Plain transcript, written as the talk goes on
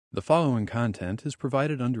The following content is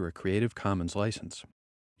provided under a Creative Commons license.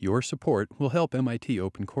 Your support will help MIT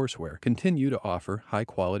OpenCourseware continue to offer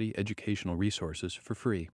high-quality educational resources for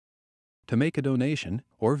free. To make a donation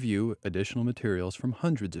or view additional materials from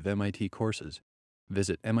hundreds of MIT courses,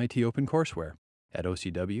 visit MIT OpenCourseware at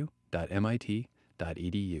ocw.mit.edu.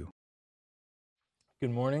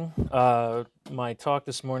 Good morning. My talk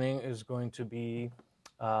this morning is going to be,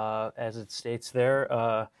 as it states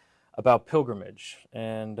there, about pilgrimage.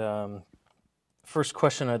 And first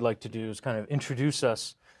question I'd like to do is kind of introduce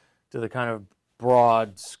us to the kind of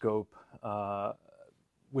broad scope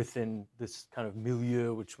within this kind of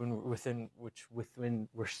milieu, within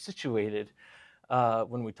we're situated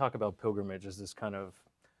when we talk about pilgrimage as this kind of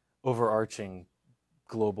overarching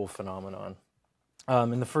global phenomenon.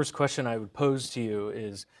 And the first question I would pose to you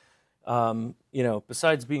is,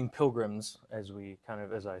 besides being pilgrims, as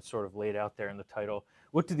I sort of laid out there in the title,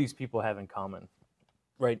 what do these people have in common,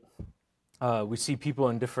 right? We see people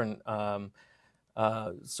in different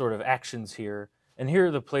sort of actions here, and here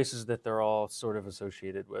are the places that they're all sort of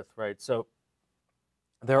associated with, right? So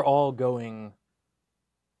they're all going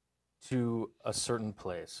to a certain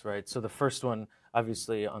place, right? So the first one,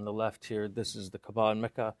 obviously on the left here, this is the Kaaba in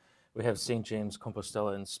Mecca. We have St. James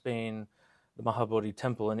Compostela in Spain, the Mahabodhi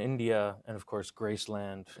Temple in India, and of course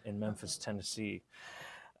Graceland in Memphis, Tennessee.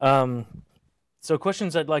 So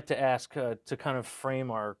questions I'd like to ask to kind of frame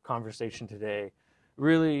our conversation today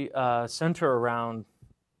really center around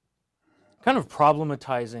kind of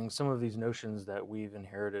problematizing some of these notions that we've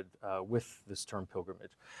inherited with this term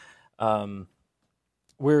pilgrimage.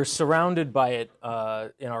 We're surrounded by it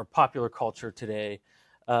in our popular culture today.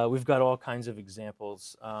 We've got all kinds of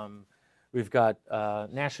examples. We've got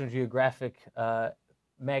National Geographic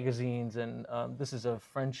magazines, and this is a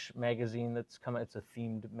French magazine that's come out. It's a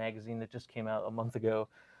themed magazine that just came out a month ago.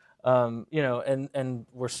 And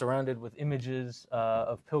we're surrounded with images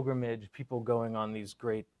of pilgrimage, people going on these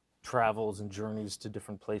great travels and journeys to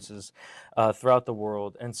different places throughout the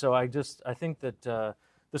world. And so I think that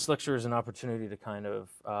this lecture is an opportunity to kind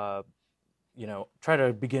of try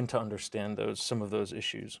to begin to understand some of those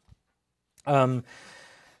issues.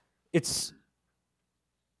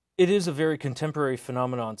 It is a very contemporary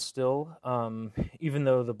phenomenon still, even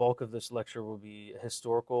though the bulk of this lecture will be a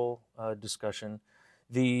historical discussion.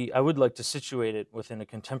 I would like to situate it within a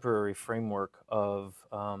contemporary framework of,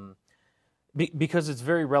 because it's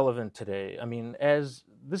very relevant today. I mean, as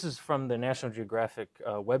this is from the National Geographic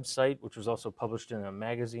website, which was also published in a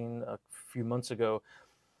magazine a few months ago,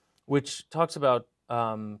 which talks about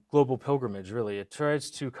global pilgrimage, really. It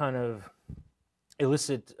tries to kind of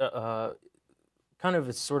elicit,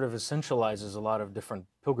 it sort of essentializes a lot of different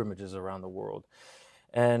pilgrimages around the world.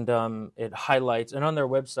 And it highlights, and on their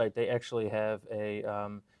website, they actually have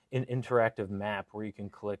an interactive map where you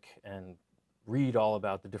can click and read all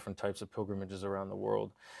about the different types of pilgrimages around the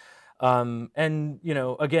world. And,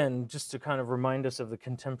 again, just to kind of remind us of the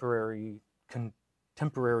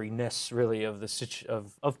contemporariness, really,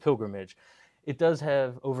 of pilgrimage. It does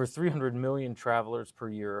have over 300 million travelers per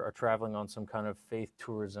year are traveling on some kind of faith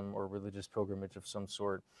tourism or religious pilgrimage of some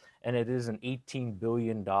sort. And it is an $18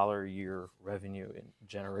 billion a year revenue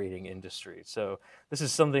generating industry. So this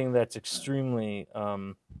is something that's extremely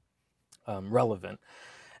relevant.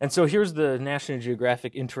 And so here's the National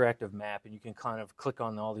Geographic interactive map, and you can kind of click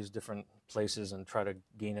on all these different places and try to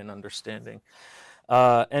gain an understanding.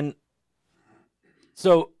 And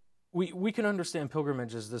so we can understand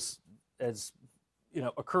pilgrimage as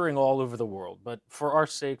occurring all over the world. But for our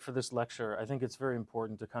sake, for this lecture, I think it's very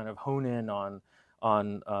important to kind of hone in on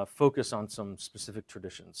focus on some specific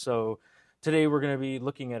traditions. So today we're going to be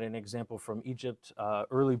looking at an example from Egypt,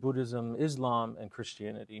 early Buddhism, Islam, and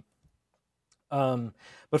Christianity.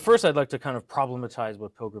 But first, I'd like to kind of problematize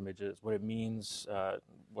what pilgrimage is, what it means,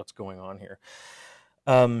 what's going on here.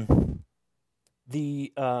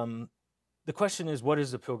 The question is, what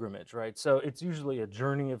is a pilgrimage, right? So it's usually a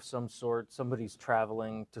journey of some sort. Somebody's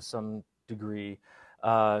traveling to some degree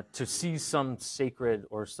to see some sacred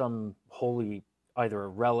or some holy, either a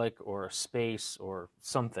relic or a space or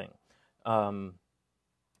something. And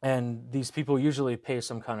these people usually pay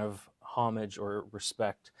some kind of homage or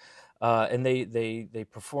respect. And they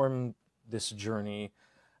perform this journey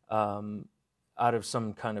out of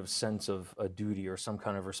some kind of sense of a duty or some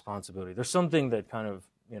kind of responsibility. There's something that kind of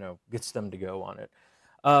gets them to go on it.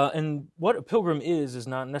 And what a pilgrim is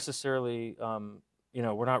not necessarily,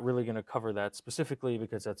 we're not really going to cover that specifically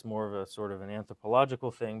because that's more of a sort of an anthropological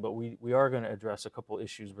thing, but we are going to address a couple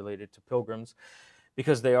issues related to pilgrims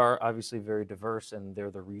because they are obviously very diverse and they're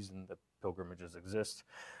the reason that pilgrimages exist.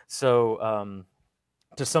 So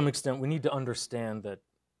to some extent, we need to understand that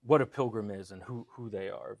what a pilgrim is and who they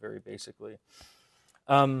are, very basically.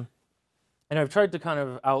 Um, and I've tried to kind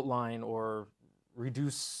of outline or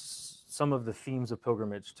reduce some of the themes of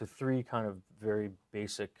pilgrimage to three kind of very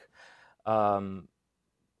basic um,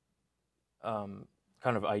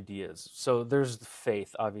 kind of ideas. So there's the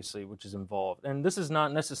faith, obviously, which is involved. And this is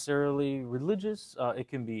not necessarily religious. It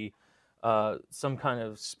can be some kind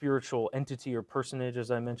of spiritual entity or personage,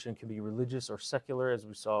 as I mentioned, can be religious or secular, as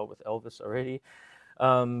we saw with Elvis already.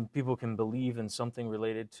 People can believe in something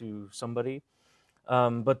related to somebody.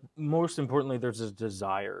 But most importantly, there's a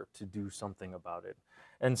desire to do something about it.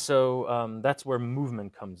 And so that's where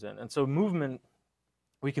movement comes in. And so movement,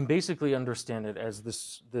 we can basically understand it as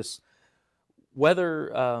this whether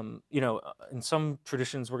in some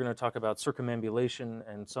traditions we're going to talk about circumambulation,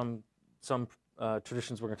 and some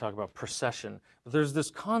traditions we're going to talk about procession. But there's this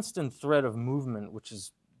constant thread of movement, which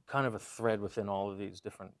is kind of a thread within all of these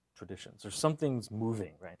different traditions. There's something's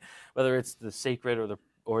moving, right? Whether it's the sacred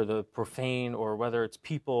or the profane, or whether it's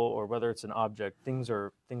people, or whether it's an object, things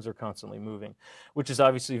are constantly moving, which is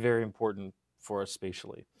obviously very important for us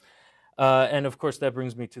spatially. And of course, that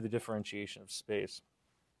brings me to the differentiation of space.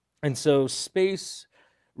 And so space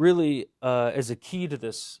really is a key to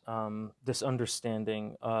this this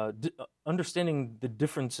understanding, understanding the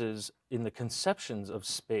differences in the conceptions of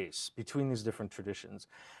space between these different traditions,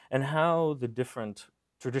 and how the different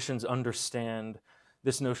traditions understand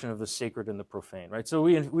this notion of the sacred and the profane, right? So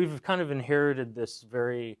we've kind of inherited this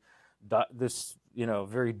very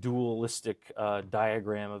very dualistic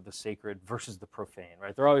diagram of the sacred versus the profane,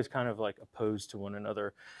 right? They're always kind of like opposed to one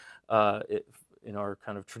another. In our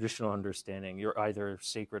kind of traditional understanding, you're either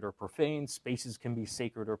sacred or profane. Spaces can be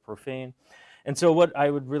sacred or profane. And so what I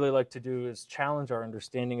would really like to do is challenge our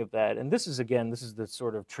understanding of that. And this is the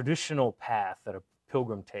sort of traditional path that a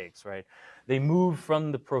pilgrim takes, right? They move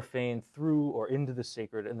from the profane through or into the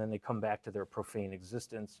sacred, and then they come back to their profane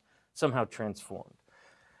existence, somehow transformed.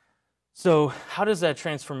 So how does that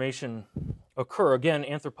transformation occur? Again,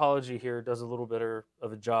 anthropology here does a little better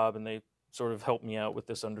of a job, and they sort of help me out with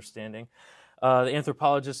this understanding. The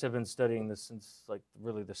anthropologists have been studying this since like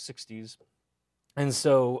really the 60s. And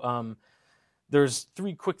so there's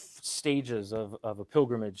three quick stages of a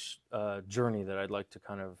pilgrimage journey that I'd like to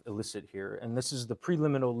kind of elicit here. And this is the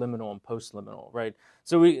preliminal, liminal, and post-liminal, right?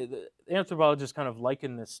 So the anthropologists kind of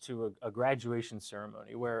liken this to a graduation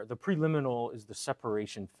ceremony, where the preliminal is the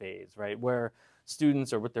separation phase, right? Where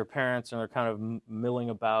students are with their parents and they're kind of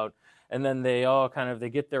milling about, and then they all they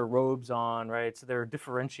get their robes on, right? So they're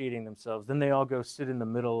differentiating themselves. Then they all go sit in the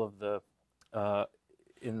middle of the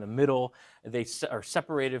They are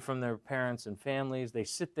separated from their parents and families. They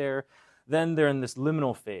sit there. Then they're in this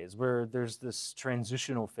liminal phase, where there's this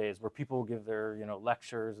transitional phase where people give their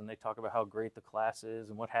lectures, and they talk about how great the class is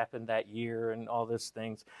and what happened that year and all these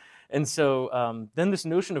things. And so then this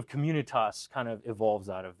notion of communitas kind of evolves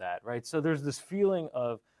out of that, right? So there's this feeling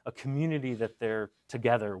of a community that they're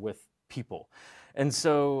together with people. And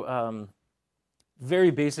so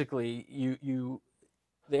very basically,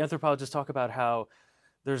 the anthropologists talk about how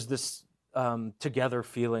there's this together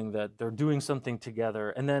feeling that they're doing something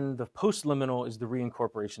together. And then the post-liminal is the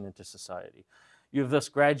reincorporation into society. You've thus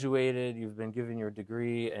graduated, you've been given your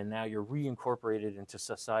degree, and now you're reincorporated into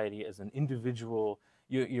society as an individual.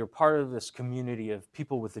 You're part of this community of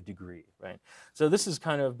people with a degree, right? So this is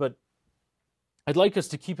but I'd like us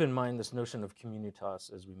to keep in mind this notion of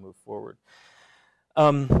communitas as we move forward.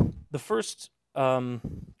 The first kind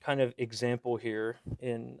of example here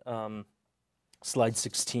in slide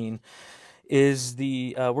 16 is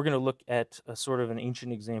we're going to look at a sort of an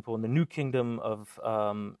ancient example in the New Kingdom of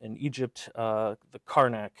in Egypt, the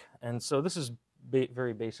Karnak. And so this is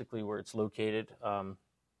very basically where it's located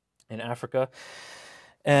in Africa.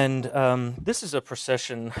 And this is a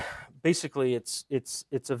procession. Basically, it's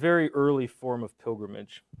a very early form of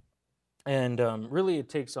pilgrimage, and really it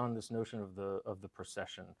takes on this notion of the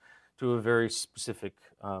procession to a very specific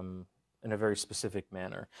in a very specific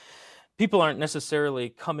manner. People aren't necessarily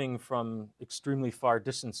coming from extremely far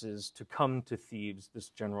distances to come to Thebes, this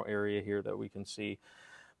general area here that we can see,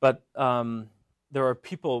 but there are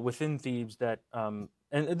people within Thebes that, and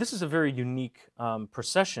this is a very unique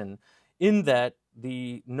procession, in that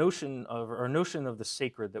the notion of the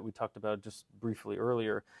sacred that we talked about just briefly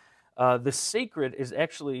earlier, the sacred is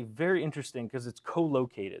actually very interesting because it's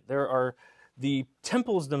co-located. The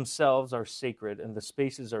temples themselves are sacred and the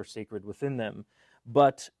spaces are sacred within them,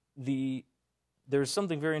 but there's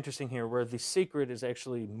something very interesting here where the sacred is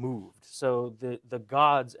actually moved. So the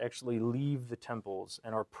gods actually leave the temples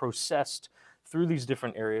and are processed through these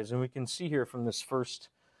different areas. And we can see here from this first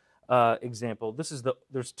example.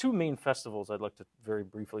 There's two main festivals I'd like to very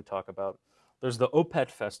briefly talk about. There's the Opet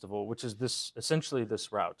festival, which is essentially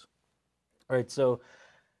this route. All right, so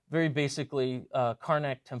very basically,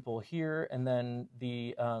 Karnak Temple here, and then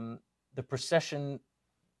the procession.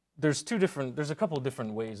 There's a couple of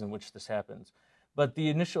different ways in which this happens, but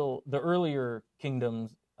the earlier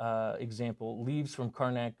kingdoms example leaves from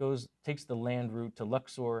Karnak, takes the land route to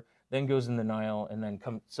Luxor, then goes in the Nile, and then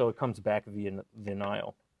it comes back via the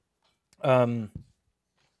Nile. And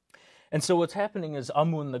so what's happening is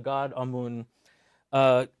Amun, the god Amun,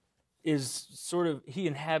 he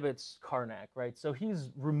inhabits Karnak, right? So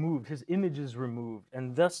he's removed, his image is removed,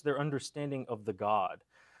 and thus their understanding of the god.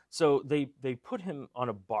 So they put him on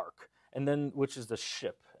a bark, and then, which is the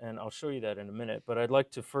ship, and I'll show you that in a minute, but I'd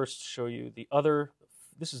like to first show you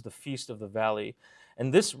this is the Feast of the Valley,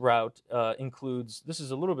 and this route includes, this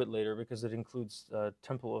is a little bit later because it includes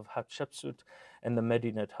Temple of Hatshepsut and the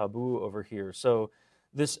Medinet Habu over here. So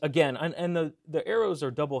this again, and the arrows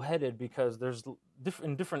are double-headed because there's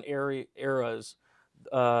in different eras,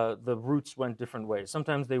 the routes went different ways.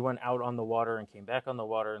 Sometimes they went out on the water and came back on the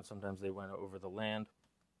water, and sometimes they went over the land.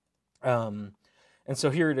 And so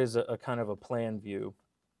here it is, a kind of a plan view.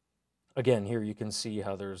 Again, here you can see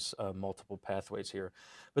how there's multiple pathways here.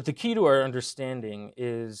 But the key to our understanding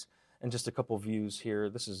is, and just a couple views here,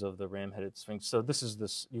 this is of the ram-headed sphinx. So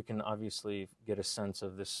you can obviously get a sense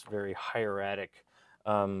of this very hieratic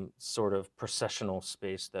sort of processional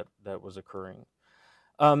space that was occurring.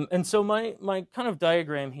 And so my kind of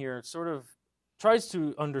diagram here sort of tries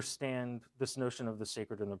to understand this notion of the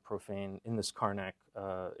sacred and the profane in this Karnak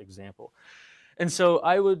example. And so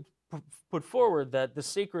I would put forward that the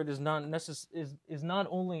sacred is not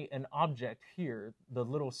only an object here, the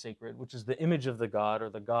little sacred, which is the image of the god or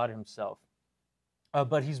the god himself,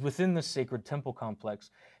 but he's within the sacred temple complex,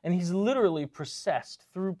 and he's literally processed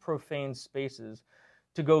through profane spaces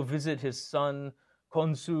to go visit his son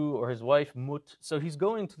Khonsu or his wife Mut. So he's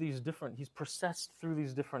going to he's processed through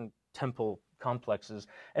these different temple complexes,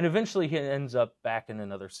 and eventually he ends up back in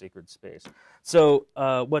another sacred space. So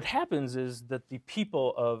what happens is that the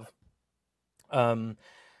people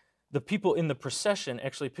in the procession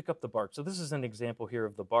actually pick up the bark. So this is an example here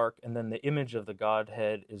of the bark, and then the image of the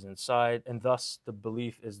Godhead is inside, and thus the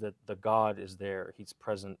belief is that the God is there, he's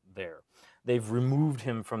present there. They've removed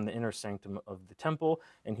him from the inner sanctum of the temple,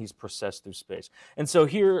 and he's processed through space. And so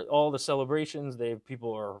here, all the celebrations,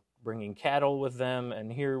 people are bringing cattle with them,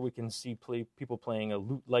 and here we can see people playing a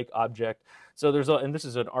lute-like object. So and this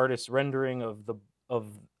is an artist's rendering of a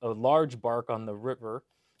large bark on the river,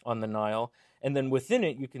 on the Nile, and then within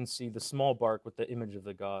it you can see the small bark with the image of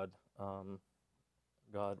the God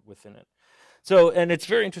within it. So, and it's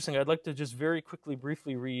very interesting. I'd like to just very quickly,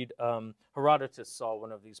 briefly read. Herodotus saw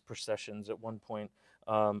one of these processions at one point,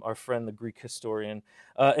 our friend, the Greek historian,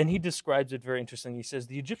 and he describes it very interesting. He says,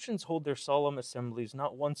 "The Egyptians hold their solemn assemblies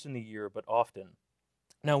not once in the year, but often.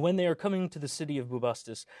 Now, when they are coming to the city of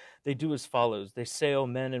Bubastis, they do as follows. They sail,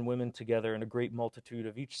 men and women together, in a great multitude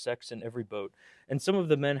of each sex in every boat. And some of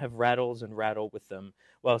the men have rattles and rattle with them,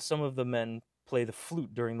 while some of the men play the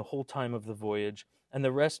flute during the whole time of the voyage, and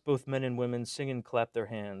the rest, both men and women, sing and clap their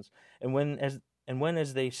hands. And when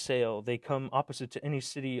as they sail, they come opposite to any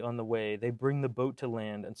city on the way, they bring the boat to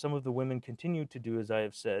land, and some of the women continue to do as I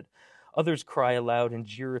have said. Others cry aloud and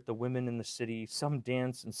jeer at the women in the city. Some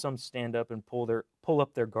dance, and some stand up and pull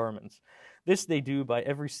up their garments. This they do by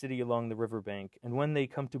every city along the river bank. And when they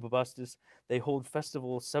come to Bubastis, they hold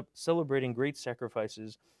festivals celebrating great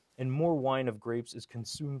sacrifices, and more wine of grapes is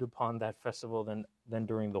consumed upon that festival than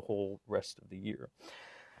during the whole rest of the year."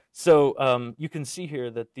 So you can see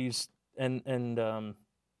here that these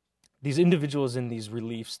individuals in these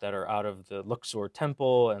reliefs that are out of the Luxor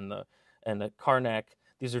temple and the Karnak,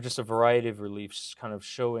 these are just a variety of reliefs kind of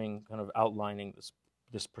showing, kind of outlining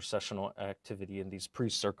this processional activity, and these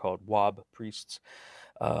priests are called Wab priests.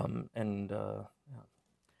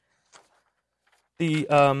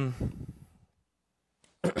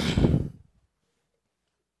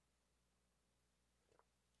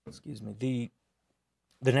 Excuse me.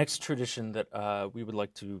 The next tradition that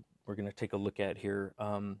we're going to take a look at here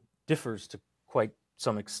differs to quite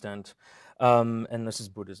some extent, and this is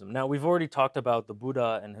Buddhism. Now, we've already talked about the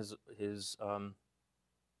Buddha and his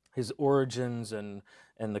origins and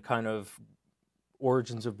the kind of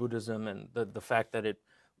origins of Buddhism, and the fact that it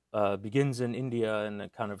begins in India and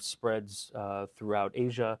it kind of spreads throughout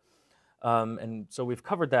Asia. And so we've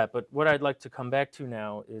covered that, but what I'd like to come back to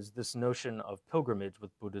now is this notion of pilgrimage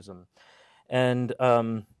with Buddhism. And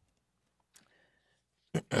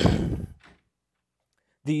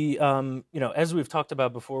The as we've talked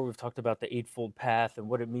about before, we've talked about the Eightfold Path and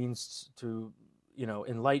what it means to,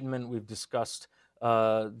 enlightenment. We've discussed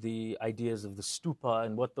the ideas of the stupa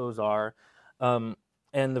and what those are, and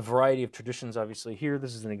the variety of traditions. Obviously, here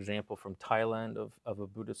this is an example from Thailand of a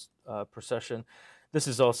Buddhist procession. This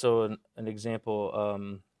is also an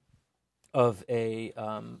example of a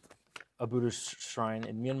Buddhist shrine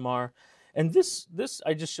in Myanmar. And this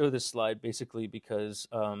I just show this slide basically because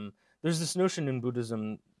there's this notion in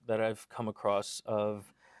Buddhism that I've come across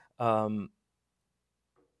of um,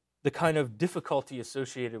 the kind of difficulty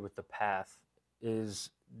associated with the path is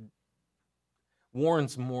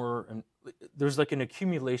warrants more, and there's like an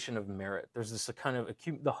accumulation of merit. There's this kind of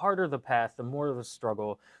the harder the path, the more the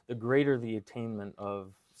struggle, the greater the attainment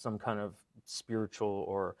of some kind of spiritual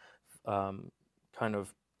or kind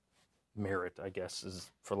of merit, I guess, is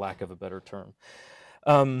for lack of a better term.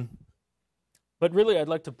 But really, I'd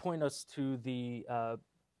like to point us to the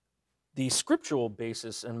scriptural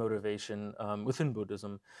basis and motivation within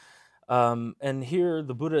Buddhism. And here,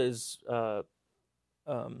 the Buddha is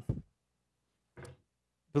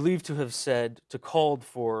believed to have called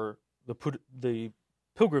for the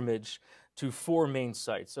pilgrimage to 4 main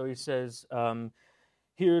sites. So he says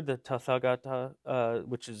here, the Tathagata,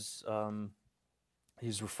 which is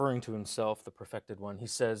he's referring to himself, the perfected one. He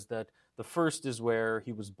says that the first is where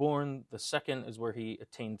he was born. The second is where he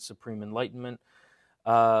attained supreme enlightenment.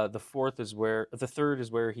 The third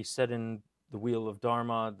is where he set in the wheel of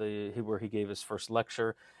Dharma, where he gave his first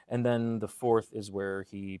lecture, and then the fourth is where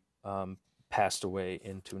he passed away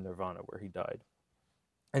into nirvana, where he died.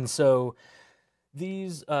 And so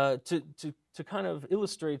these to kind of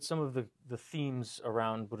illustrate some of the themes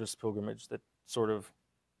around Buddhist pilgrimage that sort of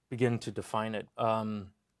begin to define it,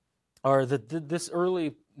 are that this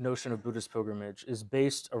early notion of Buddhist pilgrimage is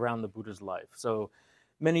based around the Buddha's life. So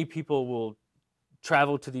many people will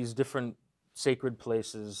travel to these different sacred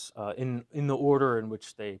places in the order in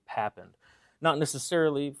which they happened. Not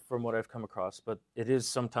necessarily from what I've come across, but it is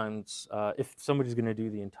sometimes, if somebody's going to do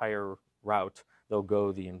the entire route, they'll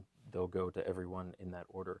go to everyone in that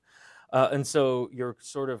order. And so you're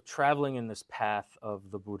sort of traveling in this path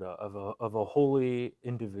of the Buddha, of a holy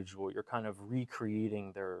individual. You're kind of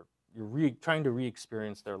recreating trying to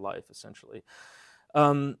re-experience their life, essentially.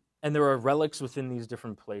 And there are relics within these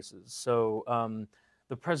different places. So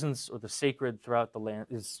the presence or the sacred throughout the land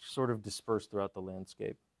is sort of dispersed throughout the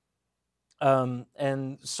landscape.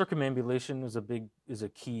 And circumambulation is a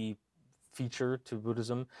key feature to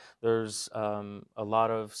Buddhism. There's a lot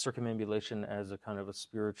of circumambulation as a kind of a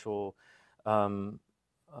spiritual, as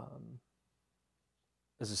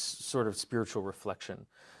a sort of spiritual reflection,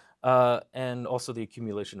 and also the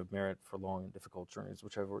accumulation of merit for long and difficult journeys,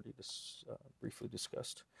 which I've already briefly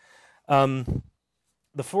discussed.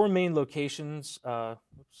 The 4 main locations are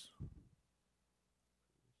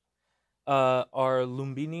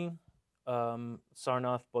Lumbini,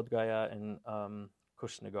 Sarnath, Bodh Gaya, and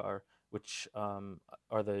Kushnagar, which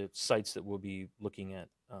are the sites that we'll be looking at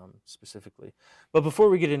specifically. But before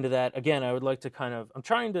we get into that, again, I would like to I'm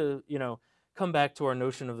trying to, come back to our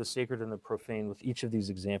notion of the sacred and the profane with each of these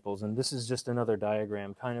examples. And this is just another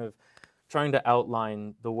diagram, kind of trying to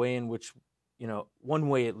outline the way in which, one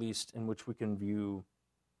way at least, in which we can view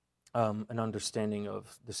an understanding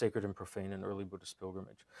of the sacred and profane in early Buddhist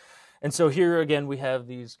pilgrimage. And so here again, we have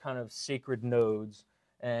these kind of sacred nodes,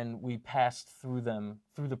 and we passed through them,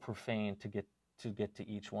 through the profane, to get to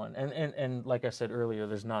each one. And like I said earlier,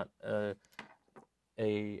 there's not a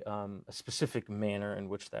specific manner in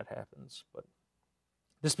which that happens, but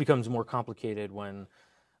this becomes more complicated when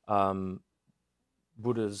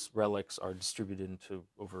Buddha's relics are distributed into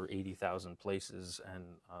over 80,000 places, and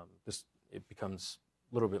it becomes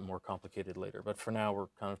a little bit more complicated later. But for now, we're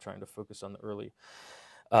kind of trying to focus on the early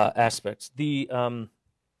aspects. The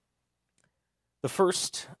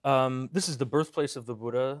first, this is the birthplace of the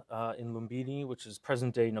Buddha in Lumbini, which is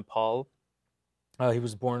present-day Nepal. He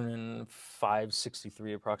was born in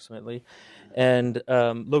 563 approximately, and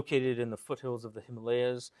located in the foothills of the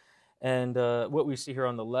Himalayas. And what we see here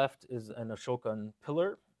on the left is an Ashokan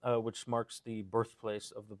pillar, which marks the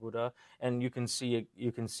birthplace of the Buddha. And you can see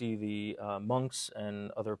the monks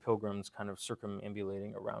and other pilgrims kind of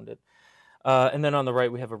circumambulating around it. And then on the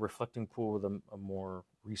right, we have a reflecting pool with a more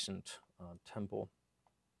recent temple.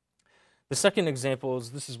 The second example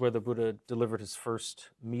is this is where the Buddha delivered his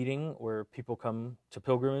first meeting, where people come to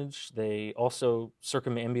pilgrimage. They also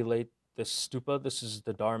circumambulate this stupa. This is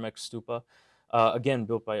the Dharmak stupa, again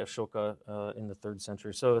built by Ashoka in the 3rd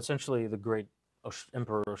century. So essentially, the great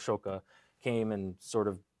Emperor Ashoka came and sort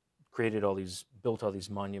of built all these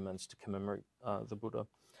monuments to commemorate the Buddha.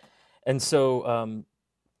 And so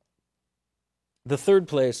The third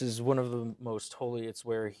place is one of the most holy. It's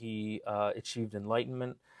where he achieved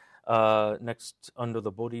enlightenment. Next, under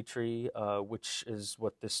the Bodhi tree, which is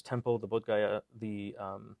what this temple, the Bodh Gaya,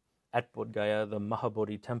 at Bodh Gaya, the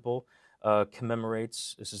Mahabodhi temple,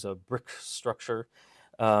 commemorates. This is a brick structure,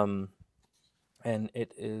 um, and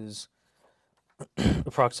it is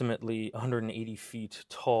approximately 180 feet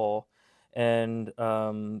tall. And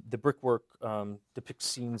the brickwork depicts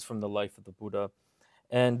scenes from the life of the Buddha.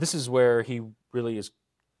 And this is where he really is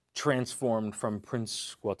transformed from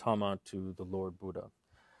Prince Gautama to the Lord Buddha.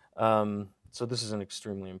 So this is an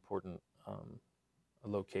extremely important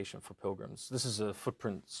location for pilgrims. This is a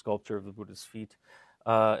footprint sculpture of the Buddha's feet,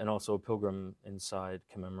 and also a pilgrim inside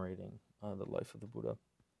commemorating the life of the Buddha.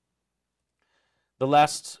 The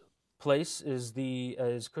last place is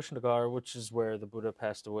Kushinagar, which is where the Buddha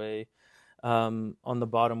passed away. On the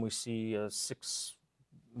bottom, we see a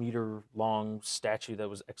 6-meter long statue that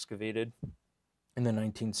was excavated in the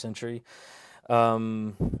 19th century.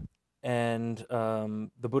 The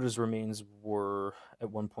Buddha's remains were at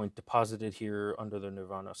one point deposited here under the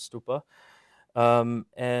Nirvana Stupa.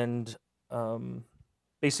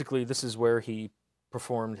 Basically, this is where he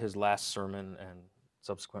performed his last sermon and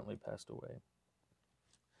subsequently passed away.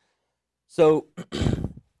 So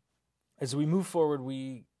as we move forward,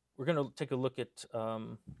 we're going to take a look at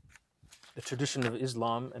the tradition of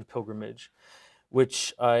Islam and pilgrimage,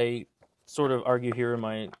 which I sort of argue here in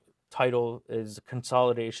my title is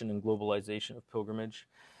Consolidation and Globalization of Pilgrimage.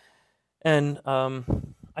 And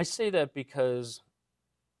I say that because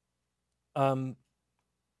in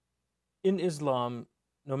Islam,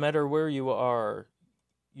 no matter where you are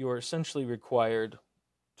essentially required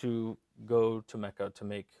to go to Mecca to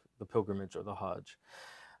make the pilgrimage or the Hajj.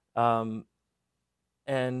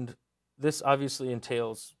 And this obviously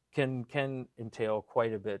can entail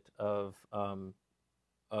quite a bit of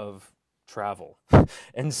travel.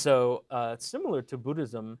 And so similar to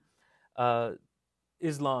Buddhism,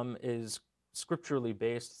 Islam is scripturally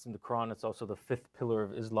based. It's in the Quran. It's also the 5th pillar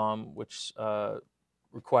of Islam, which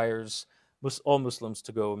requires all Muslims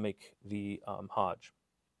to go make the Hajj.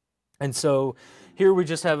 And so here we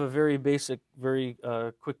just have a very basic, very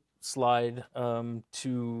quick slide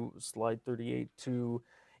to slide 38 to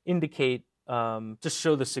indicate, just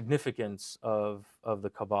show the significance of the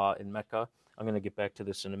Kaaba in Mecca. I'm going to get back to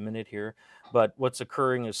this in a minute here. But what's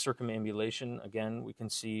occurring is circumambulation. Again, we can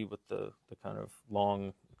see with the kind of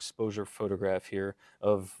long exposure photograph here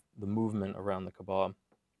of the movement around the Kaaba.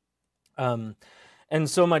 And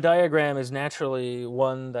so my diagram is naturally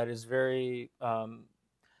one that is very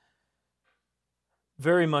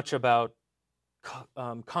much about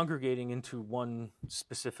congregating into one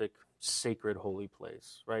specific sacred holy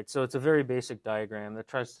place, right? So it's a very basic diagram that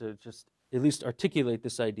tries to just at least articulate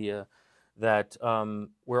this idea that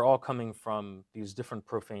we're all coming from these different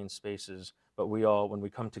profane spaces, but we all, when we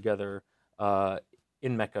come together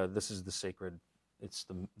in Mecca, this is the sacred, it's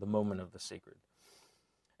the moment of the sacred.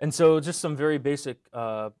 And so just some very basic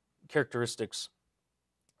characteristics.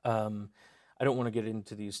 I don't want to get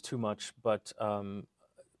into these too much, but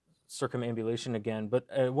circumambulation again. But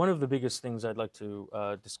one of the biggest things I'd like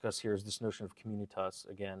to discuss here is this notion of communitas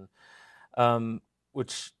again,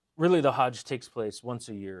 which really the Hajj takes place once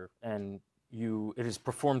a year, and it is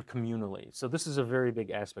performed communally. So this is a very big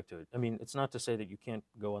aspect of it. I mean, it's not to say that you can't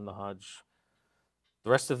go on the Hajj the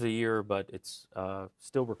rest of the year, but it's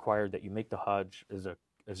still required that you make the Hajj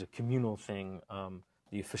as a communal thing,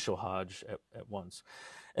 the official Hajj at once.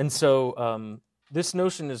 And so this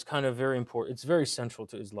notion is kind of very important. It's very central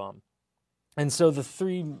to Islam. And so the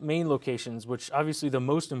 3 main locations, which obviously the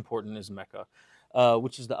most important is Mecca,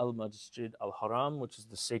 which is the Al-Masjid Al-Haram, which is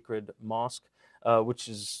the sacred mosque, which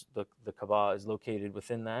is the Kaaba is located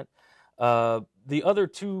within that. The other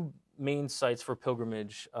 2 main sites for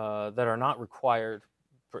pilgrimage that are not required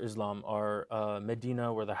for Islam are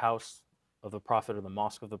Medina, where the house of the Prophet or the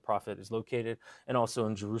mosque of the Prophet is located, and also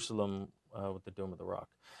in Jerusalem with the Dome of the Rock.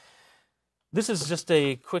 This is just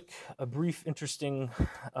a brief, interesting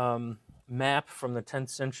map from the 10th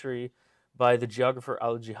century by the geographer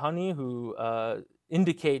Al-Jihani, who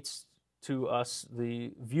indicates to us,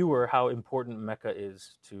 the viewer, how important Mecca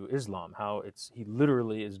is to Islam, how he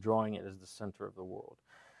literally is drawing it as the center of the world.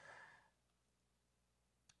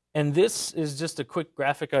 And this is just a quick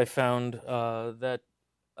graphic I found that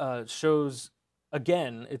shows,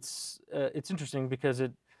 again, it's interesting because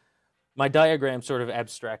my diagram sort of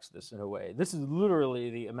abstracts this in a way. This is literally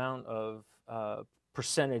the amount of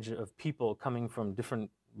percentage of people coming from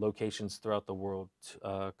different locations throughout the world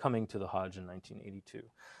coming to the Hajj in 1982.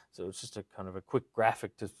 So it's just a kind of a quick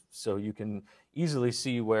graphic so you can easily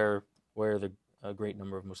see where the great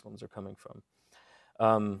number of Muslims are coming from.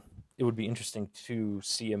 It would be interesting to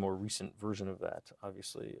see a more recent version of that,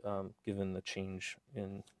 obviously, given the change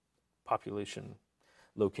in population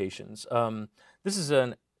locations. This is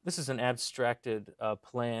an abstracted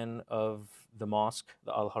plan of the mosque,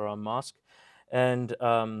 the Al Haram Mosque, and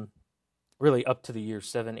really up to the year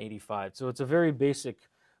 785. So it's a very basic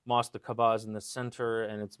mosque. The Kaaba is in the center,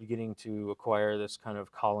 and it's beginning to acquire this kind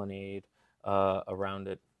of colonnade around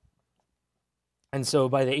it. And so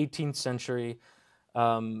by the 18th century,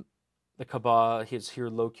 the Kaaba is here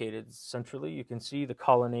located centrally. You can see the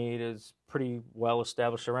colonnade is pretty well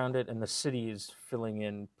established around it, and the city is filling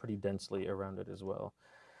in pretty densely around it as well.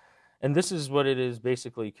 And this is what it is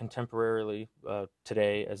basically contemporarily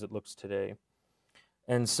today, as it looks today.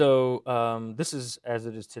 And so this is as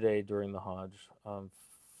it is today during the Hajj,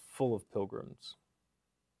 full of pilgrims.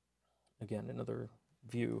 Again, another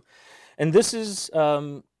view. And this is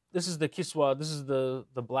the kiswa. This is the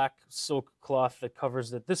black silk cloth that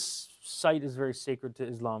covers it. This site is very sacred to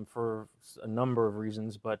Islam for a number of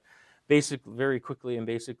reasons, but very quickly and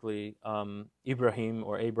basically, Ibrahim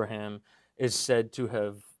or Abraham is said to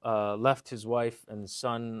have left his wife and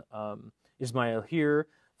son Ismail here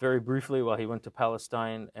very briefly while he went to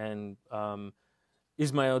Palestine, and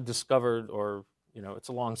Ismail discovered, or it's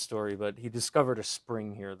a long story, but he discovered a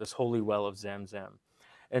spring here, this holy well of Zamzam.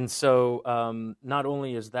 And so not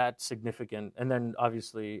only is that significant, and then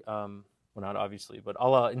obviously, well, not obviously, but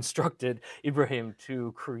Allah instructed Ibrahim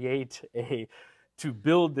to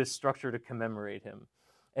build this structure to commemorate him.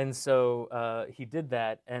 And so he did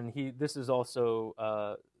that, and this is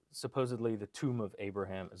also supposedly the tomb of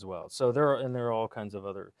Abraham as well. So there are all kinds of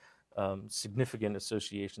other significant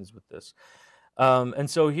associations with this. And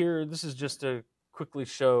so here, this is just to quickly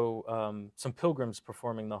show some pilgrims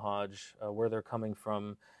performing the Hajj, where they're coming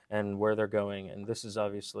from and where they're going. And this is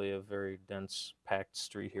obviously a very dense, packed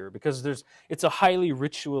street here because it's a highly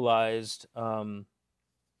ritualized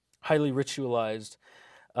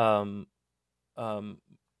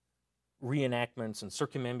reenactments and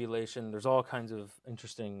circumambulation. There's all kinds of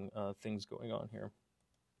interesting things going on here.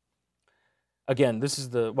 Again, this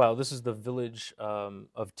is the village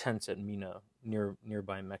of tents at Mina,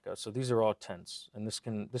 nearby Mecca. So these are all tents, and this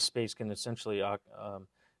space can essentially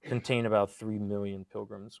contain about 3 million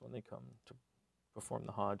pilgrims when they come to perform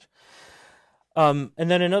the Hajj. And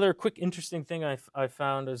then another quick interesting thing I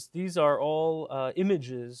found is these are all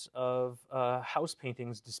images of house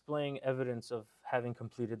paintings displaying evidence of having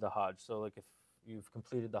completed the Hajj. So like if you've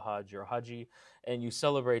completed the Hajj, you're a Haji, and you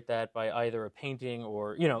celebrate that by either a painting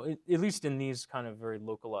or, at least in these kind of very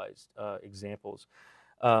localized examples.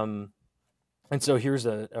 And so here's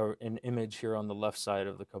an image here on the left side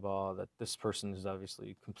of the Kaaba that this person has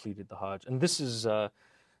obviously completed the Hajj. And this is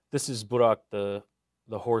Burak, the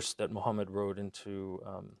horse that Muhammad rode into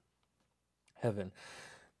heaven.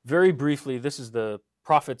 Very briefly, this is the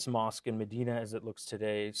Prophet's Mosque in Medina as it looks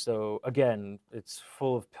today. So again, it's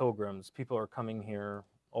full of pilgrims. People are coming here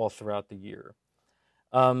all throughout the year.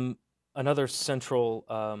 Another central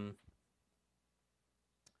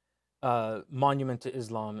monument to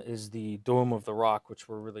Islam is the Dome of the Rock, which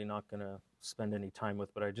we're really not going to spend any time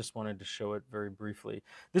with, but I just wanted to show it very briefly.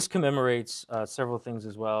 This commemorates several things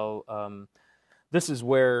as well. This is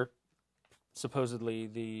where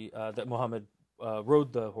supposedly that Muhammad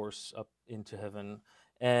rode the horse up into heaven,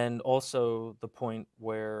 and also the point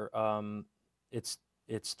where it's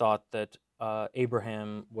thought that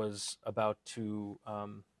Abraham was about to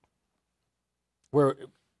where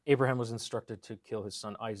Abraham was instructed to kill his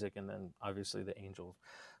son Isaac, and then obviously the angel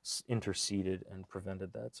interceded and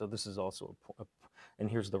prevented that. So this is also and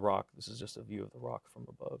here's the rock. This is just a view of the rock from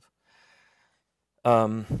above.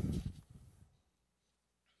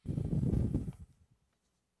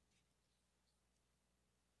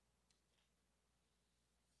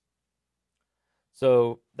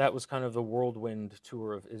 So that was kind of the whirlwind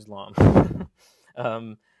tour of Islam.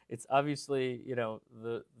 It's obviously,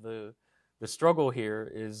 the struggle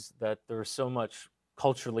here is that there's so much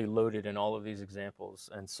culturally loaded in all of these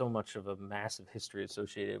examples and so much of a massive history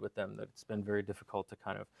associated with them that it's been very difficult to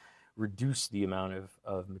kind of reduce the amount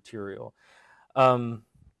of material.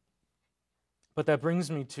 But that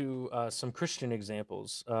brings me to some Christian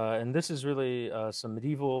examples. And this is really some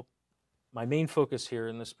medieval. My main focus here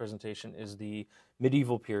in this presentation is the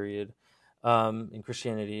medieval period in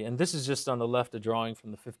Christianity. And this is just on the left, a drawing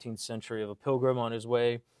from the 15th century of a pilgrim on his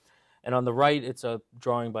way. And on the right, it's a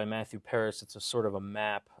drawing by Matthew Paris. It's a sort of a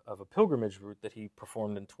map of a pilgrimage route that he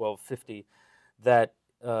performed in 1250 that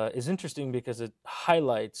is interesting because it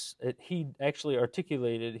highlights, he actually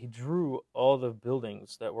articulated, he drew all the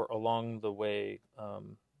buildings that were along the way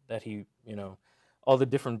that he, all the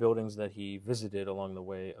different buildings that he visited along the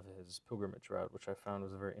way of his pilgrimage route, which I found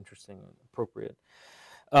was very interesting and appropriate.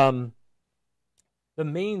 Um, the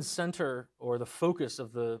main center or the focus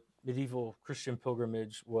of the medieval Christian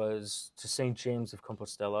pilgrimage was to St. James of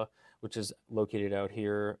Compostela, which is located out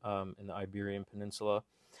here in the Iberian Peninsula.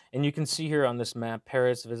 And you can see here on this map,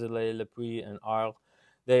 Paris, Vézelay, Le Puy, and Arles.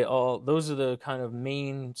 Those are the kind of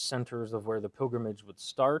main centers of where the pilgrimage would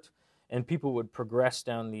start, and people would progress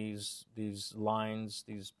down these lines,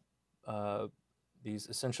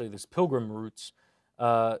 essentially these pilgrimage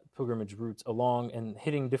routes along and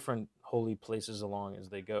hitting different holy places along as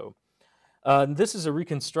they go. This is a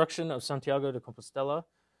reconstruction of Santiago de Compostela,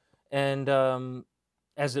 and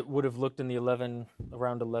as it would have looked in the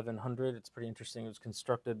around 1100, it's pretty interesting. It was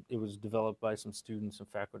constructed. It was developed by some students and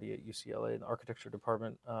faculty at UCLA, the architecture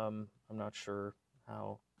department. I'm not sure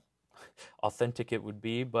how authentic it would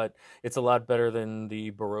be, but it's a lot better than the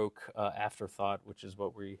Baroque afterthought, which is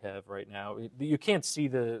what we have right now. You can't see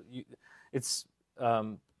it's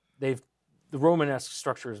they've the Romanesque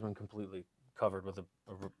structure has been completely covered with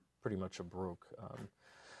pretty much a Baroque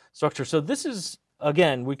structure. So this is,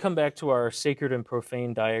 again, we come back to our sacred and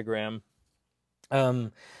profane diagram,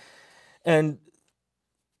 and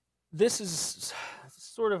this is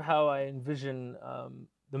sort of how I envision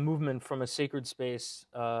the movement from a sacred space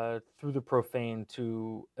through the profane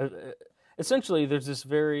to essentially there's this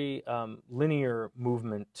very linear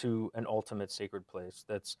movement to an ultimate sacred place.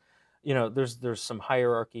 That's, there's some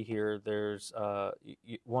hierarchy here. There's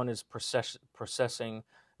one is processing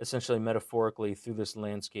essentially metaphorically through this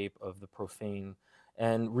landscape of the profane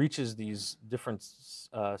and reaches these different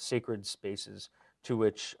sacred spaces to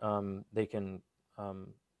which they can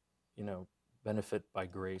benefit by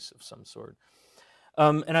grace of some sort.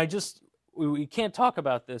 And we can't talk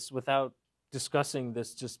about this without discussing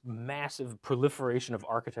this just massive proliferation of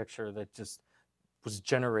architecture that just was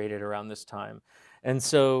generated around this time. And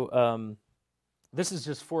so this is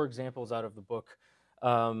just 4 examples out of the book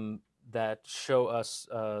that show us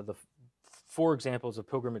the 4 examples of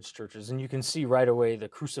pilgrimage churches. And you can see right away the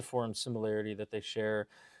cruciform similarity that they share,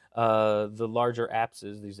 the larger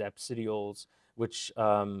apses, these apsidioles, which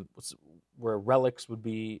where relics would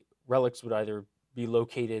either be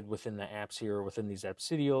located within the apse here or within these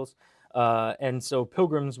apsidioles. And so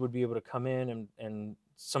pilgrims would be able to come in and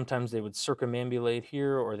sometimes they would circumambulate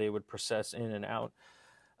here or they would process in and out.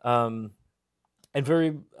 And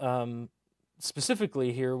very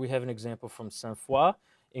specifically here, we have an example from Saint-Foy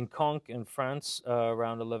in Conques in France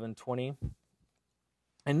around 1120.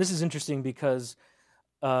 And this is interesting because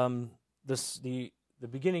the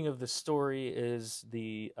beginning of the story is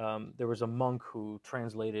there was a monk who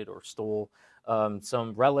translated or stole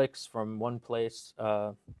some relics from one place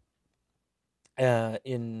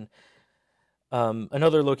in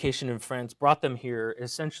another location in France, brought them here.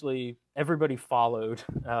 Essentially, everybody followed,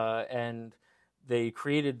 and they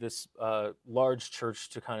created this large church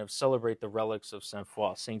to kind of celebrate the relics of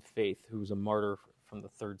Saint-Foy, Saint Faith, who was a martyr from the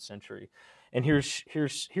 3rd century. And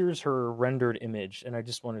here's her rendered image, and I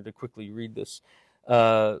just wanted to quickly read this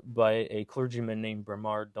by a clergyman named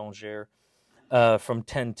Bernard d'Angers from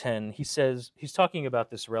 1010. He says, he's talking about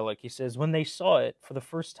this relic. He says, when they saw it for the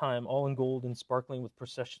first time, all in gold and sparkling with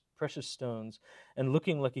precious stones and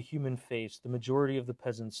looking like a human face, the majority of the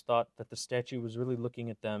peasants thought that the statue was really looking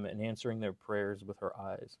at them and answering their prayers with her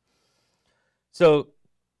eyes. So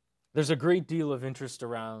there's a great deal of interest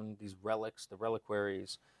around these relics, the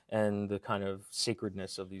reliquaries, and the kind of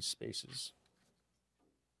sacredness of these spaces.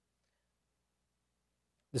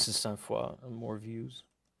 This is Saint-Foy, more views.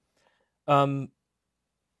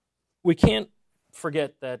 We can't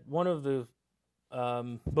forget that one of the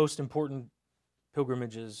most important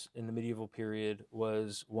pilgrimages in the medieval period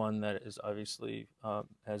was one that is obviously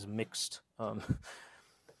has mixed,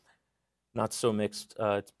 not so mixed,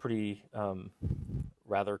 it's pretty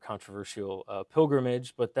rather controversial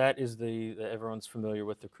pilgrimage, but that is everyone's familiar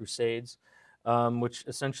with the Crusades, which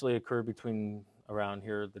essentially occurred between around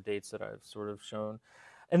here, the dates that I've sort of shown.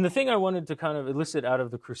 And the thing I wanted to kind of elicit out of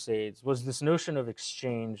the Crusades was this notion of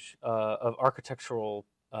exchange of architectural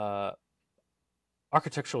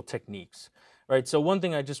techniques, right? So one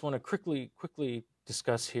thing I just want to quickly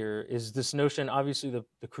discuss here is this notion. Obviously,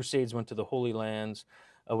 the Crusades went to the Holy Lands,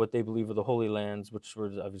 what they believe are the Holy Lands, which were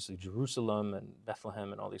obviously Jerusalem and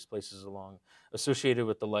Bethlehem and all these places along associated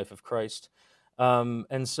with the life of Christ.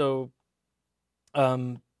 And so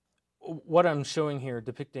what I'm showing here,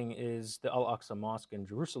 depicting, is the Al-Aqsa Mosque in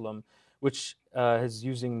Jerusalem, which is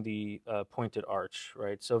using the pointed arch,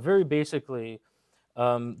 right? So very basically,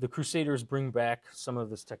 the Crusaders bring back some of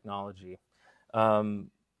this technology.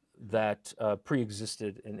 that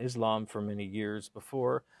pre-existed in Islam for many years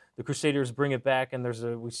before. The Crusaders bring it back, and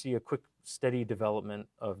we see a quick, steady development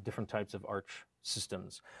of different types of arch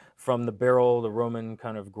systems, from the barrel, the Roman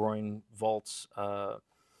kind of groin vaults.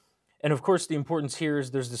 And of course, the importance here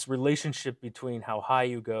is there's this relationship between how high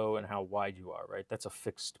you go and how wide you are, right? That's a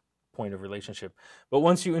fixed point of relationship. But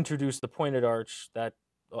once you introduce the pointed arch, that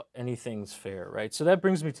anything's fair, right? So that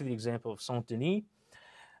brings me to the example of Saint-Denis,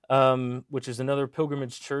 which is another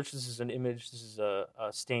pilgrimage church. This is an image. This is a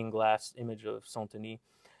stained glass image of Saint-Denis.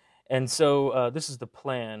 And so this is the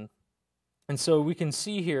plan. And so we can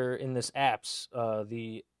see here in this apse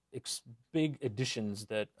the big additions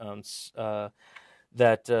that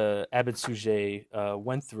Abid Sujet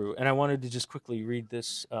went through. And I wanted to just quickly read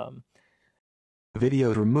this.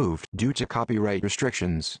 Video removed due to copyright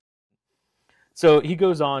restrictions. So he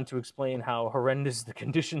goes on to explain how horrendous the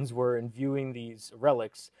conditions were in viewing these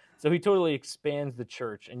relics. So he totally expands the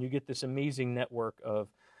church, and you get this amazing network of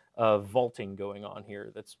vaulting going on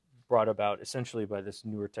here that's brought about essentially by this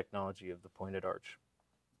newer technology of the pointed arch.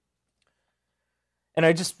 And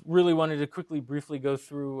I just really wanted to quickly, briefly go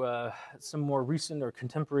through some more recent or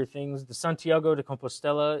contemporary things. The Santiago de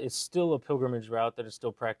Compostela is still a pilgrimage route that is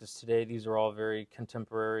still practiced today. These are all very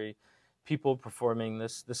contemporary people performing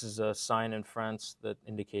this. This is a sign in France that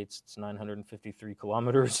indicates it's 953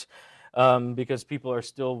 kilometers because people are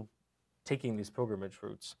still taking these pilgrimage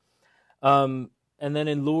routes. And then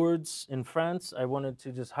in Lourdes, in France, I wanted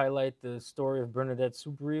to just highlight the story of Bernadette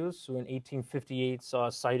Soubirous, who in 1858 saw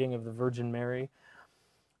a sighting of the Virgin Mary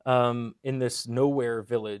in this nowhere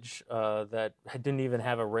village that didn't even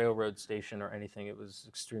have a railroad station or anything. It was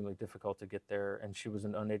extremely difficult to get there, and she was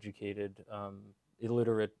an uneducated,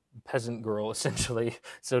 illiterate peasant girl, essentially,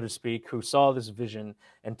 so to speak, who saw this vision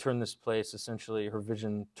and turned this place, essentially, her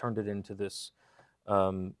vision turned it into this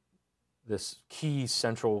this key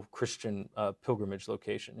central Christian pilgrimage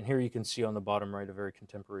location. And here you can see on the bottom right a very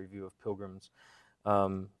contemporary view of pilgrims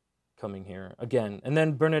coming here again. And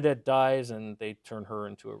then Bernadette dies, and they turn her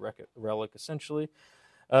into a relic, essentially.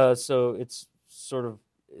 So it's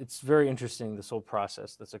very interesting, this whole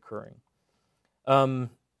process that's occurring. And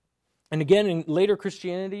again, in later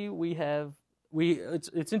Christianity,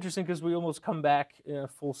 it's interesting because we almost come back in a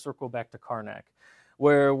full circle back to Karnak,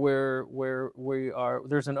 where we are.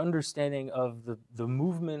 There's an understanding of the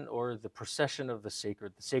movement or the procession of the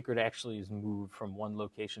sacred. The sacred actually is moved from one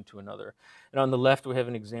location to another. And on the left, we have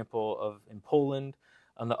an example in Poland,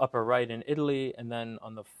 on the upper right in Italy, and then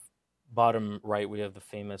on the bottom right, we have the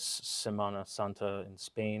famous Semana Santa in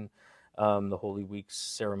Spain, the Holy Week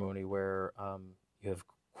ceremony, where you have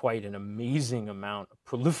quite an amazing amount of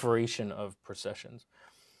proliferation of processions.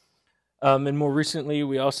 And more recently,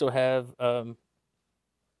 we also have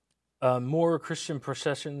more Christian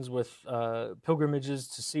processions with pilgrimages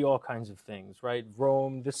to see all kinds of things, right?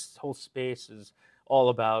 Rome, this whole space is all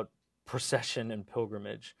about procession and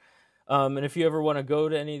pilgrimage. And if you ever want to go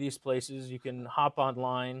to any of these places, you can hop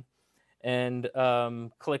online and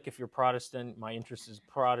click if you're Protestant. My interest is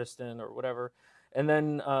Protestant or whatever. And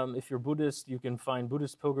then if you're Buddhist, you can find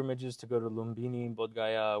Buddhist pilgrimages to go to Lumbini, Bodh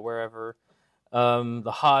Gaya, wherever.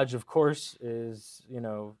 The Hajj, of course, is,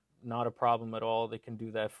 not a problem at all. They can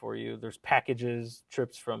do that for you. There's packages,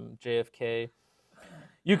 trips from JFK.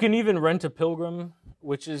 You can even rent a pilgrim,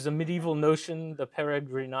 which is a medieval notion, the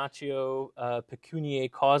peregrinatio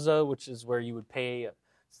pecuniae causa, which is where you would pay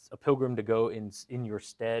a pilgrim to go in your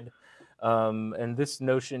stead. And this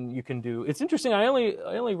notion you can do. It's interesting. I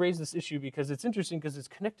only raise this issue because it's interesting because it's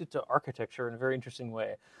connected to architecture in a very interesting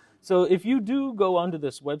way. So if you do go onto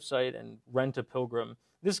this website and rent a pilgrim,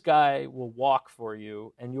 this guy will walk for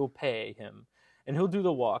you, and you'll pay him, and he'll do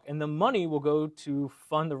the walk, and the money will go to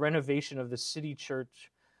fund the renovation of the city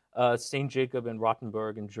church, St. Jacob in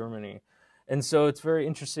Rothenburg in Germany. And so it's very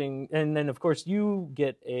interesting. And then, of course, you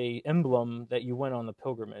get a emblem that you went on the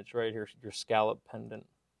pilgrimage, right? Your scallop pendant.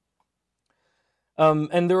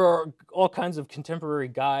 And there are all kinds of contemporary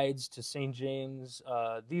guides to St. James.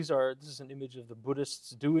 This is an image of the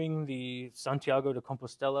Buddhists doing the Santiago de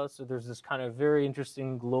Compostela. So there's this kind of very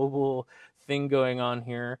interesting global thing going on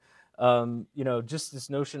here. Just this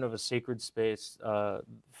notion of a sacred space,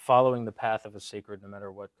 following the path of a sacred, no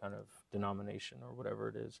matter what kind of denomination or whatever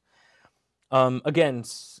it is. Again,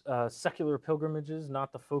 secular pilgrimages,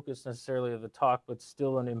 not the focus necessarily of the talk, but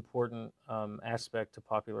still an important aspect to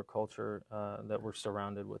popular culture that we're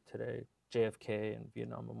surrounded with today. JFK and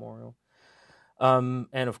Vietnam Memorial.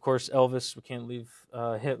 And of course, Elvis, we can't leave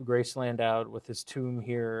Graceland out with his tomb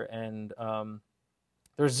here. And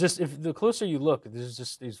there's just, if the closer you look, there's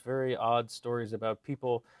just these very odd stories about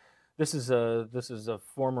people. This is a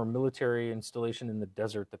former military installation in the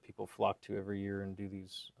desert that people flock to every year and do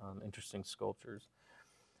these interesting sculptures.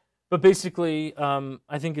 But basically,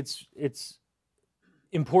 I think it's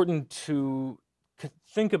important to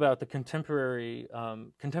think about the contemporary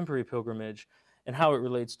pilgrimage and how it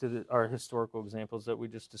relates to our historical examples that we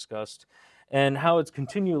just discussed, and how it's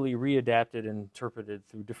continually readapted and interpreted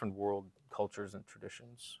through different world cultures and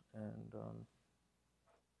traditions. And